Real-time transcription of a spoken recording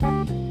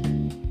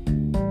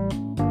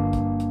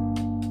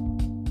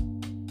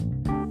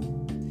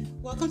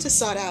Welcome to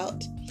Sought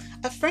Out.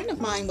 A friend of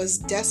mine was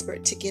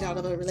desperate to get out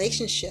of a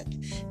relationship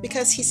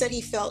because he said he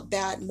felt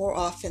bad more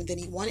often than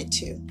he wanted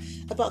to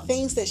about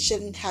things that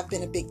shouldn't have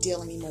been a big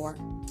deal anymore.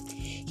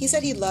 He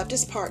said he loved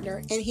his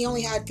partner and he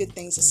only had good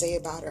things to say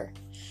about her.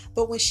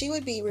 But when she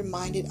would be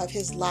reminded of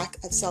his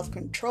lack of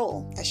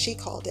self-control, as she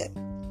called it,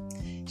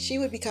 she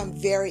would become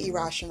very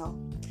irrational.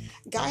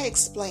 Guy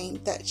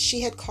explained that she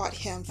had caught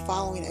him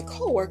following a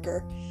coworker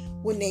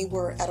when they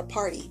were at a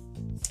party.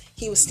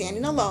 He was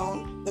standing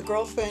alone. The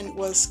girlfriend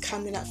was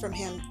coming up to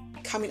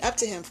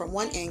him from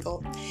one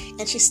angle,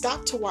 and she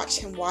stopped to watch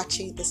him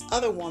watching this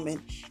other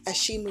woman as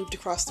she moved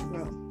across the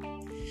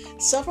room.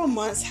 Several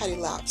months had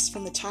elapsed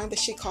from the time that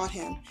she caught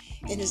him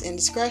in his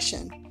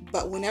indiscretion,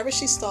 but whenever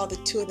she saw the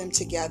two of them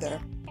together,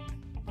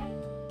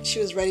 she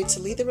was ready to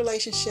leave the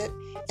relationship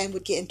and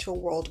would get into a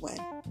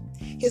whirlwind.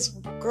 His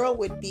girl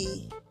would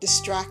be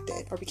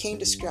became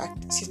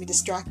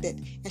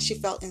distracted, and she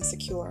felt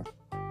insecure.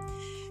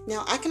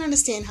 Now, I can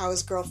understand how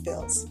his girl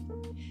feels.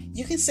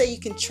 You can say you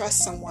can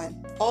trust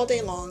someone all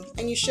day long,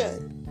 and you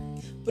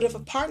should. But if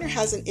a partner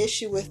has an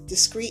issue with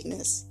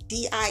discreetness,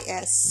 discreet,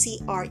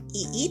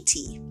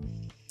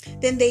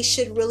 then they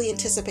should really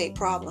anticipate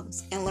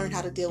problems and learn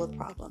how to deal with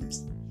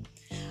problems.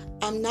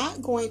 I'm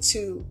not going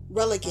to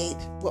relegate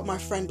what my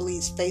friend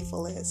believes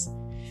faithful is.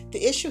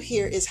 The issue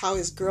here is how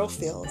his girl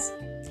feels,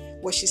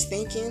 what she's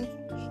thinking,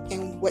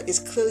 and what is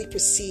clearly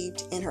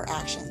perceived in her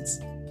actions.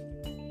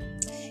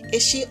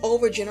 Is she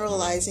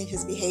overgeneralizing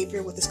his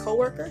behavior with his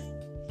coworker?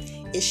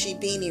 Is she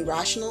being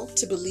irrational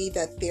to believe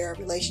that their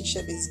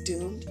relationship is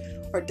doomed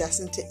or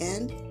destined to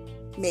end?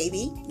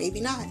 Maybe, maybe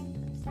not.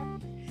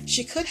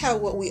 She could have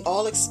what we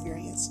all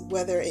experience,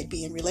 whether it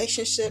be in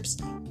relationships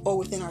or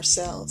within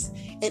ourselves,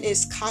 and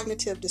it's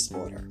cognitive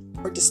disorder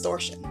or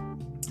distortion.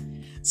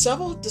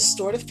 Several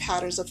distortive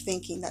patterns of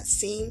thinking that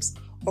seems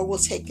or will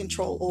take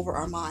control over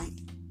our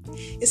mind.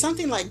 It's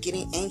something like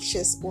getting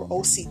anxious or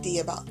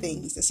OCD about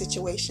things and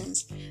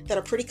situations that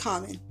are pretty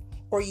common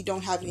or you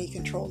don't have any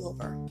control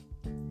over.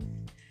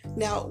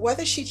 Now,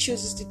 whether she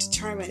chooses to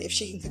determine if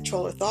she can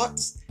control her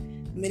thoughts,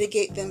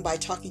 mitigate them by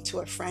talking to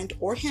a friend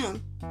or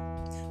him,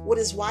 what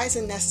is wise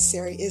and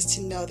necessary is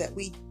to know that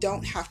we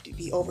don't have to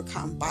be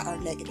overcome by our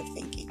negative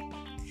thinking.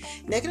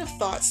 Negative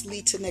thoughts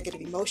lead to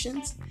negative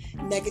emotions.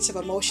 Negative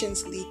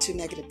emotions lead to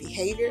negative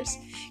behaviors.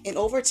 And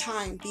over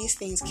time, these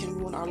things can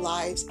ruin our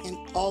lives and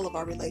all of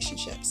our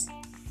relationships.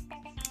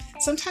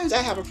 Sometimes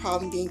I have a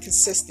problem being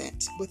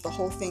consistent with the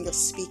whole thing of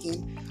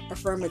speaking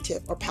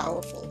affirmative or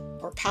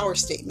power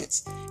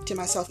statements to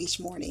myself each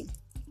morning.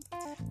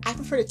 I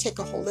prefer to take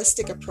a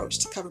holistic approach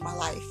to cover my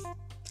life.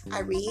 I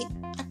read,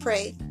 I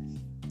pray,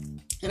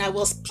 and I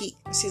will speak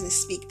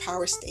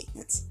power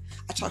statements.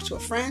 I talk to a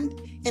friend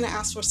and I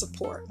ask for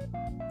support.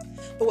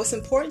 But what's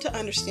important to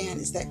understand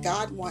is that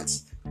God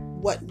wants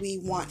what we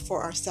want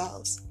for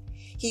ourselves.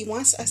 He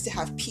wants us to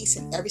have peace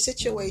in every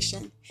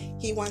situation.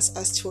 He wants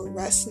us to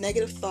arrest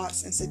negative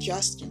thoughts and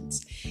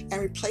suggestions and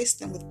replace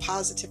them with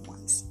positive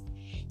ones.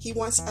 He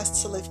wants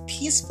us to live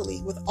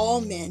peacefully with all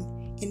men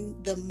in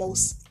the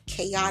most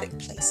chaotic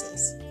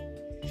places.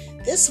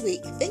 This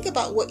week, think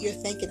about what you're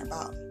thinking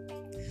about.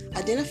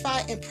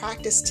 Identify and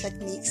practice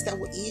techniques that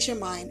will ease your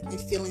mind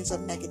and feelings of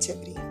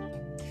negativity.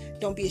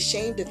 Don't be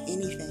ashamed of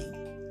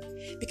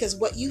anything, because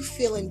what you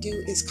feel and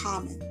do is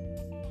common.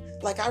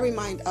 Like I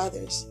remind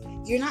others,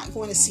 you're not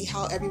going to see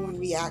how everyone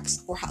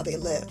reacts or how they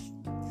live.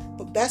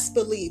 But best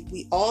believe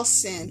we all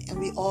sin and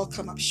we all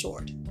come up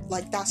short.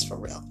 Like that's for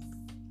real.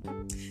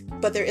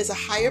 But there is a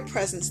higher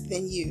presence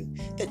than you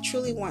that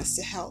truly wants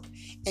to help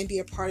and be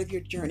a part of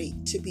your journey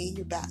to being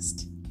your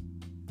best.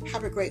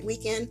 Have a great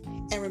weekend,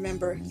 and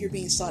remember, you're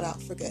being sought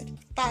out for good.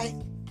 Bye.